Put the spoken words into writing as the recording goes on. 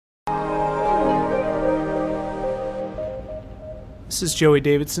This is Joey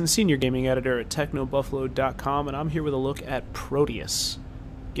Davidson, Senior Gaming Editor at TechnoBuffalo.com, and I'm here with a look at Proteus.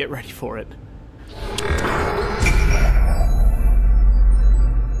 Get ready for it.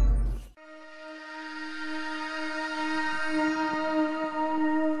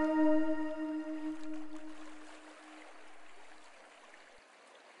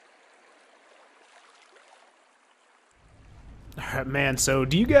 Alright, man, so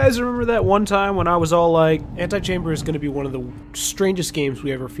do you guys remember that one time when I was all like, Antichamber is going to be one of the strangest games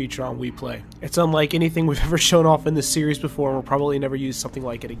we ever feature on WePlay. It's unlike anything we've ever shown off in this series before, and we'll probably never use something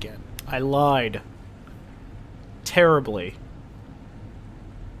like it again. I lied. Terribly.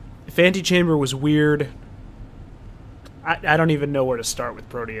 If Antichamber was weird, I don't even know where to start with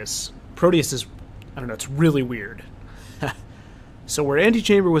Proteus. Proteus is, I don't know, it's really weird. So where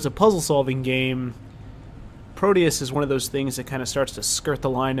Antichamber was a puzzle-solving game, Proteus is one of those things that kind of starts to skirt the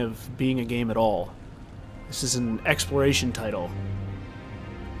line of being a game at all. This is an exploration title.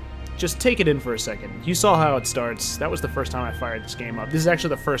 Just take it in for a second. You saw how it starts. That was the first time I fired this game up. This is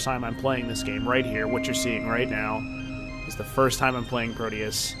actually the first time I'm playing this game right here. What you're seeing right now is the first time I'm playing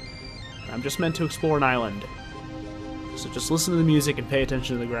Proteus. I'm just meant to explore an island. So just listen to the music and pay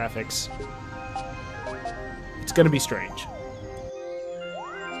attention to the graphics. It's gonna be strange.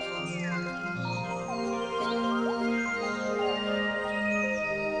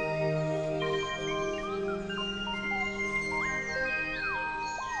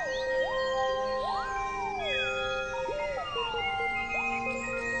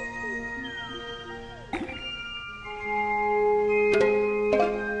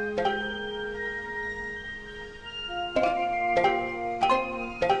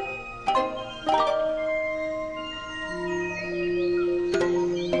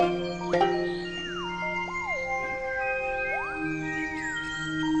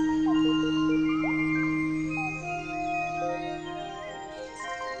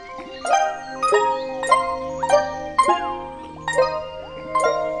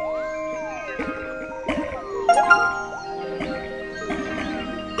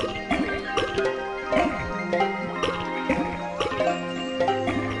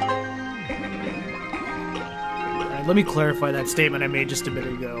 Let me clarify that statement I made just a bit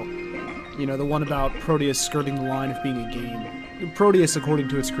ago. You know, the one about Proteus skirting the line of being a game. Proteus, according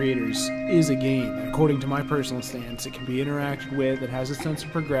to its creators, is a game. And according to my personal stance, it can be interacted with, it has a sense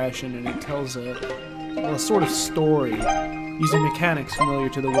of progression, and it tells a sort of story using mechanics familiar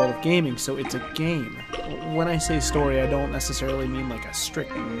to the world of gaming, so it's a game. When I say story, I don't necessarily mean like a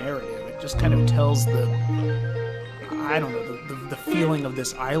strict narrative. It just kind of tells the feeling of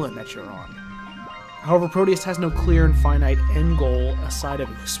this island that you're on. However, Proteus has no clear and finite end goal aside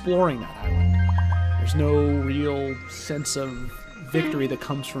of exploring that island. There's no real sense of victory that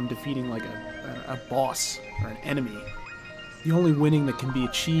comes from defeating like a boss or an enemy. The only winning that can be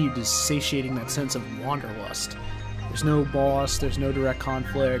achieved is satiating that sense of wanderlust. There's no boss, there's no direct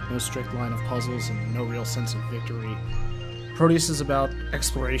conflict, no strict line of puzzles, and no real sense of victory. Proteus is about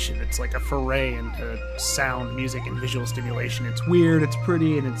exploration. It's like a foray into sound, music, and visual stimulation. It's weird, it's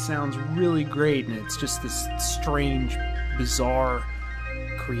pretty, and it sounds really great, and it's just this strange, bizarre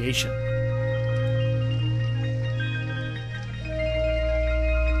creation.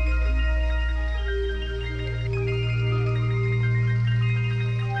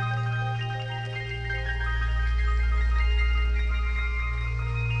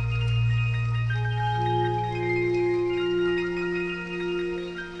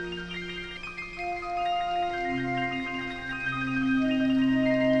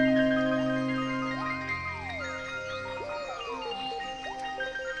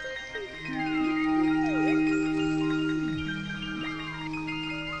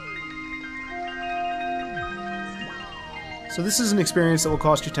 So this is an experience that will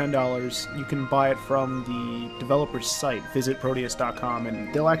cost you $10. You can buy it from the developer's site, visitproteus.com,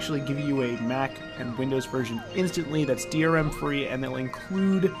 and they'll actually give you a Mac and Windows version instantly that's DRM free, and they'll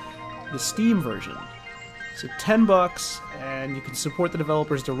include the Steam version. So $10, and you can support the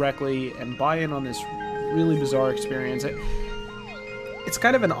developers directly and buy in on this really bizarre experience. It's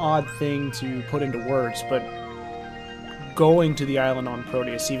kind of an odd thing to put into words, but going to the island on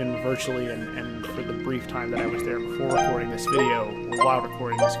Proteus, even virtually, and for the brief time that I was there before recording this video, or while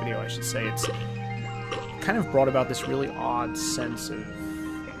recording this video, I should say, it's kind of brought about this really odd sense of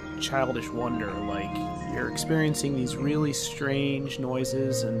childish wonder. Like, you're experiencing these really strange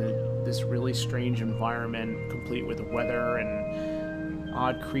noises and this really strange environment, complete with weather and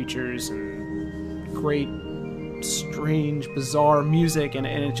odd creatures and great, strange, bizarre music, and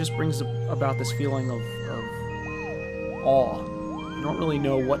it just brings about this feeling of awe. You don't really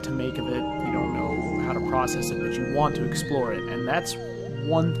know what to make of it. You don't know how to process it, but you want to explore it. And that's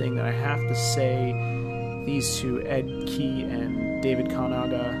one thing that I have to say these two, Ed Key and David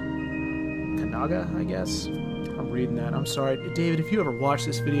Kanaga, I guess? I'm reading that. I'm sorry. David, if you ever watch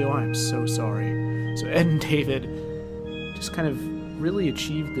this video, I'm so sorry. So Ed and David just kind of really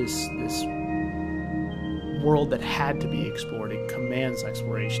achieved this world that had to be explored. It commands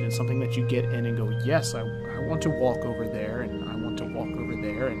exploration. It's something that you get in and go, yes, I want to walk over there, and I want to walk over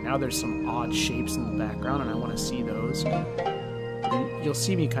there, and now there's some odd shapes in the background, and I want to see those. And you'll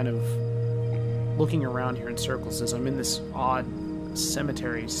see me kind of looking around here in circles as I'm in this odd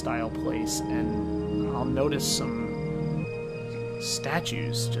cemetery-style place, and I'll notice some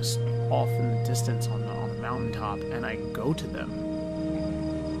statues just off in the distance on the mountaintop, and I go to them.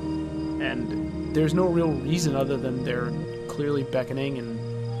 And there's no real reason other than they're clearly beckoning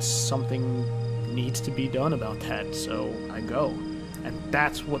and something needs to be done about that, so I go. And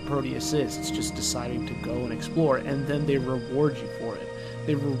that's what Proteus is. It's just deciding to go and explore, and then they reward you for it.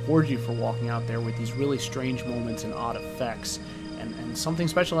 They reward you for walking out there with these really strange moments and odd effects, and something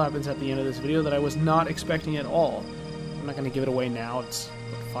special happens at the end of this video that I was not expecting at all. I'm not going to give it away now, it's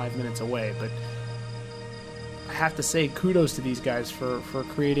 5 minutes away, but I have to say kudos to these guys for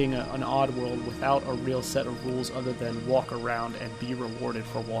creating an odd world without a real set of rules other than walk around and be rewarded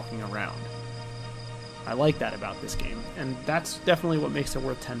for walking around. I like that about this game, and that's definitely what makes it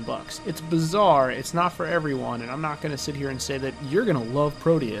worth 10 bucks. It's bizarre, it's not for everyone, and I'm not going to sit here and say that you're going to love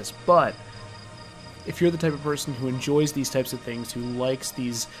Proteus, but if you're the type of person who enjoys these types of things, who likes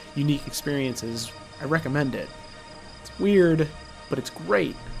these unique experiences, I recommend it. It's weird, but it's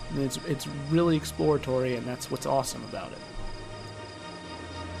great, and it's really exploratory, and that's what's awesome about it.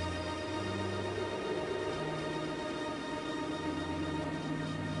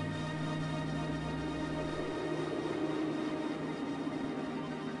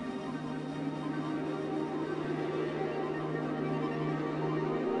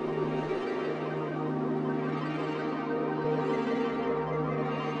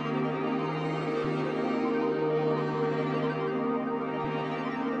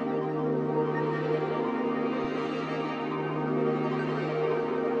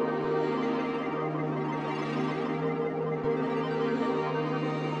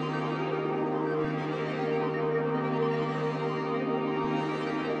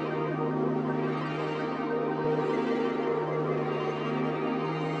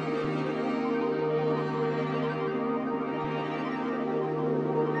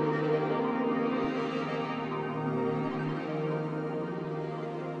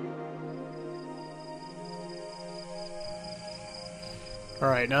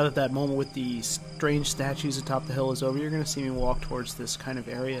 Alright, now that moment with the strange statues atop the hill is over, you're going to see me walk towards this kind of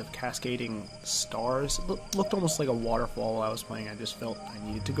area of cascading stars. It looked almost like a waterfall while I was playing. I just felt I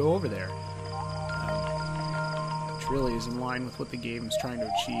needed to go over there. Which really is in line with what the game is trying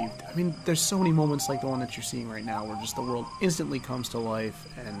to achieve. I mean, there's so many moments like the one that you're seeing right now where just the world instantly comes to life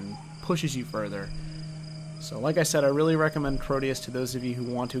and pushes you further. So like I said, I really recommend Proteus to those of you who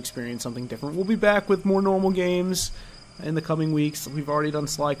want to experience something different. We'll be back with more normal games in the coming weeks. We've already done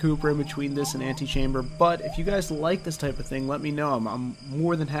Sly Cooper in between this and Antichamber, but if you guys like this type of thing, let me know. I'm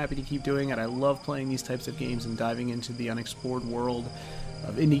more than happy to keep doing it. I love playing these types of games and diving into the unexplored world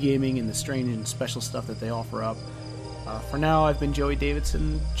of indie gaming and the strange and special stuff that they offer up. For now, I've been Joey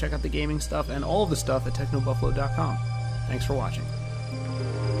Davidson. Check out the gaming stuff and all of the stuff at technobuffalo.com. Thanks for watching.